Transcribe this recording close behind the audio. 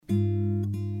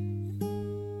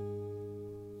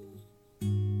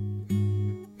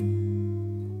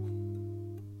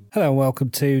Hello and welcome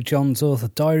to John's Author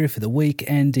Diary for the week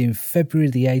ending February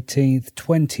the 18th,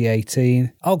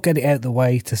 2018. I'll get it out the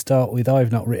way to start with.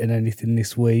 I've not written anything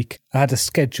this week. I had a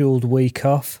scheduled week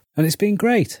off and it's been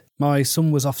great. My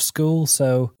son was off school,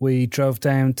 so we drove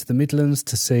down to the Midlands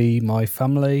to see my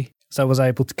family. So I was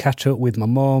able to catch up with my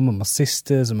mum and my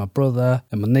sisters and my brother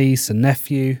and my niece and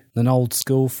nephew, and an old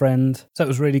school friend. So it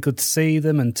was really good to see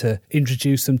them and to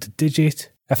introduce them to Digit.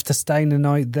 After staying the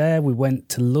night there, we went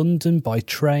to London by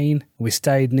train. We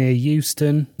stayed near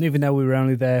Euston. Even though we were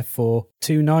only there for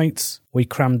 2 nights, we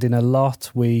crammed in a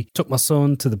lot. We took my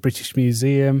son to the British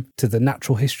Museum, to the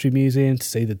Natural History Museum to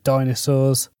see the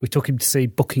dinosaurs. We took him to see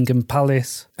Buckingham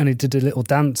Palace, and he did a little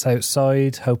dance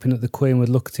outside, hoping that the Queen would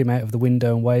look at him out of the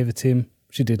window and wave at him.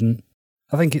 She didn't.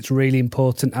 I think it's really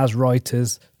important as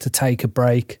writers to take a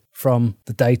break from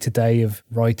the day-to-day of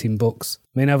writing books.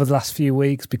 I mean, over the last few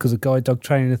weeks, because of guide dog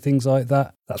training and things like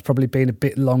that, that's probably been a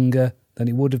bit longer than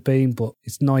it would have been, but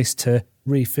it's nice to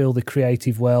refill the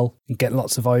creative well and get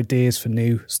lots of ideas for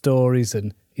new stories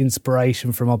and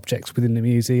inspiration from objects within the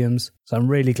museums. So I'm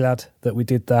really glad that we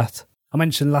did that. I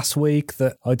mentioned last week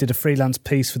that I did a freelance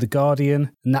piece for The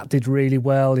Guardian, and that did really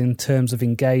well in terms of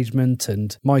engagement,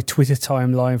 and my Twitter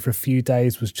timeline for a few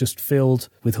days was just filled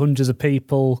with hundreds of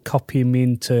people copying me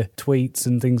into tweets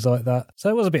and things like that. So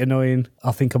it was a bit annoying.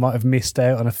 I think I might have missed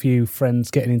out on a few friends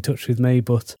getting in touch with me,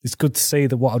 but it's good to see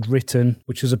that what I'd written,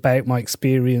 which was about my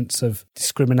experience of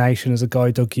discrimination as a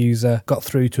guide dog user, got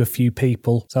through to a few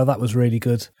people. So that was really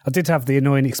good. I did have the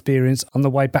annoying experience on the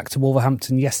way back to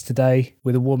Wolverhampton yesterday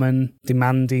with a woman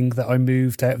demanding that I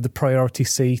moved out of the priority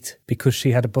seat because she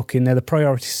had a booking. Now, the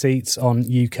priority seats on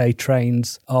UK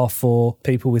trains are for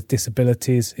people with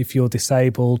disabilities. If you're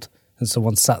disabled and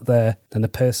someone sat there, then the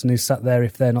person who sat there,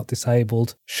 if they're not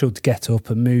disabled, should get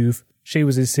up and move. She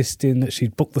was insisting that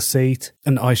she'd booked the seat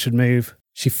and I should move.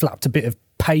 She flapped a bit of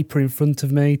paper in front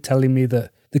of me telling me that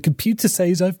the computer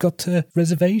says I've got a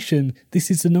reservation.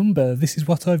 This is the number. This is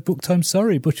what I've booked. I'm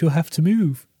sorry, but you'll have to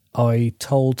move. I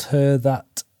told her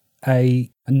that a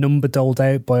number doled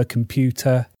out by a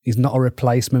computer is not a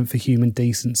replacement for human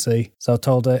decency. So I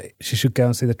told her she should go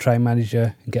and see the train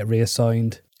manager and get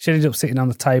reassigned. She ended up sitting on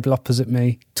the table opposite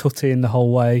me, tutting the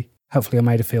whole way. Hopefully I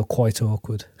made her feel quite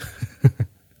awkward.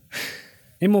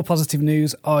 In more positive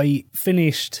news, I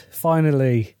finished,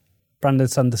 finally, Brandon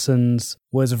Sanderson's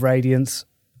Words of Radiance.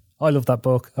 I love that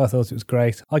book. I thought it was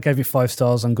great. I gave it 5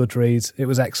 stars on Goodreads. It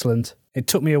was excellent. It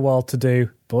took me a while to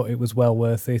do, but it was well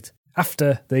worth it.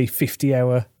 After the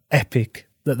 50-hour epic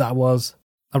that was,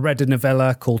 I read a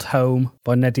novella called Home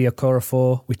by Nnedi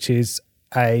Okorafor, which is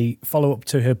a follow-up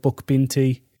to her book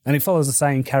Binti, and it follows the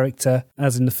same character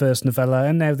as in the first novella,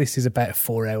 and now this is about a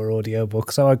 4-hour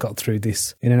audiobook, so I got through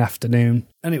this in an afternoon,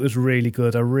 and it was really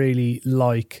good. I really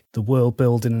like the world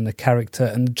building and the character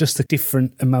and just the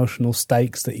different emotional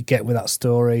stakes that you get with that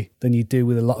story than you do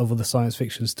with a lot of other science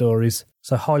fiction stories.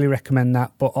 So I highly recommend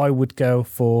that, but I would go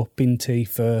for Binti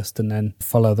first and then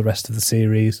follow the rest of the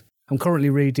series. I'm currently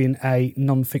reading a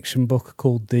non-fiction book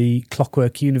called The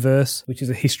Clockwork Universe, which is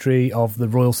a history of the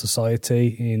Royal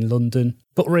Society in London.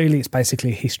 But really, it's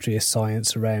basically a history of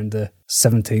science around the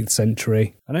 17th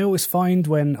century. And I always find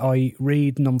when I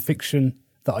read non-fiction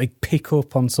that I pick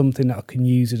up on something that I can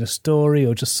use in a story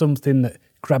or just something that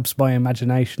grabs my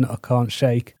imagination that I can't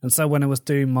shake. And so when I was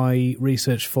doing my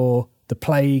research for The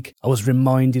Plague, I was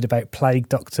reminded about plague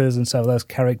doctors, and so those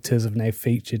characters have now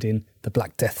featured in the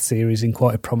Black Death series in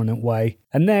quite a prominent way.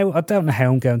 And now, I don't know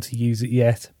how I'm going to use it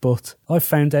yet, but I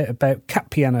found out about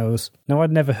cat pianos. Now, I'd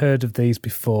never heard of these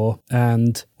before,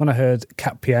 and when I heard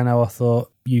cat piano, I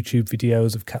thought YouTube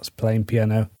videos of cats playing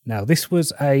piano. Now, this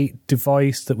was a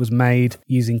device that was made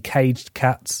using caged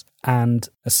cats, and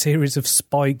a series of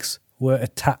spikes were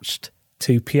attached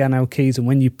to piano keys, and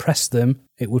when you pressed them,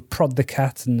 it would prod the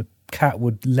cat, and the cat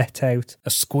would let out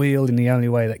a squeal in the only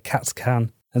way that cats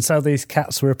can. And so these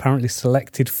cats were apparently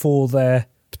selected for their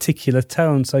particular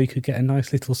tone, so you could get a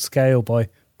nice little scale by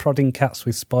prodding cats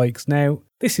with spikes. Now,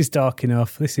 this is dark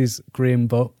enough, this is grim,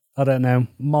 but I don't know.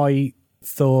 My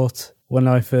thought when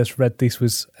I first read this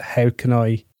was, how can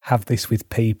I have this with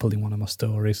people in one of my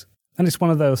stories? And it's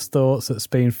one of those thoughts that's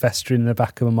been festering in the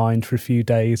back of my mind for a few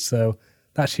days, so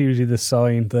that's usually the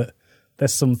sign that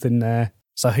there's something there.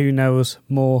 So who knows,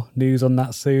 more news on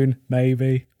that soon,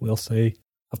 maybe, we'll see.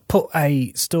 I've put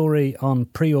a story on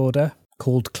pre-order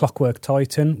called Clockwork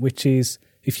Titan, which is,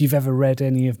 if you've ever read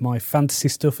any of my fantasy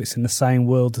stuff, it's in the same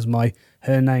world as my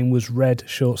Her Name Was Red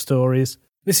short stories.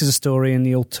 This is a story in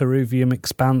the Ulteruvium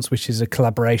Expanse, which is a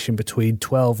collaboration between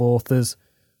 12 authors.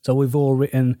 So we've all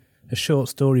written a short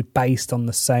story based on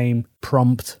the same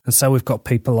prompt. And so we've got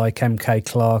people like M.K.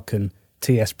 Clark and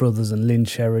T.S. Brothers and Lynn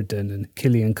Sheridan and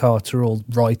Killian Carter all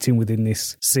writing within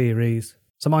this series.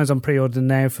 So mine's on pre-order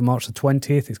now for March the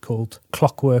 20th. It's called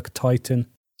Clockwork Titan.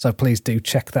 So please do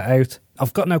check that out.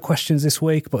 I've got no questions this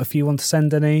week, but if you want to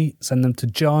send any, send them to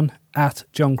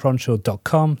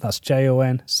john@johncronshaw.com. That's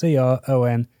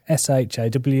JOHNCRONSHAW.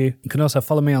 You can also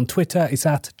follow me on Twitter. It's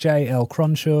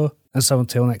 @JLCronshaw. And so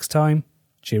until next time,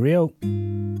 cheerio.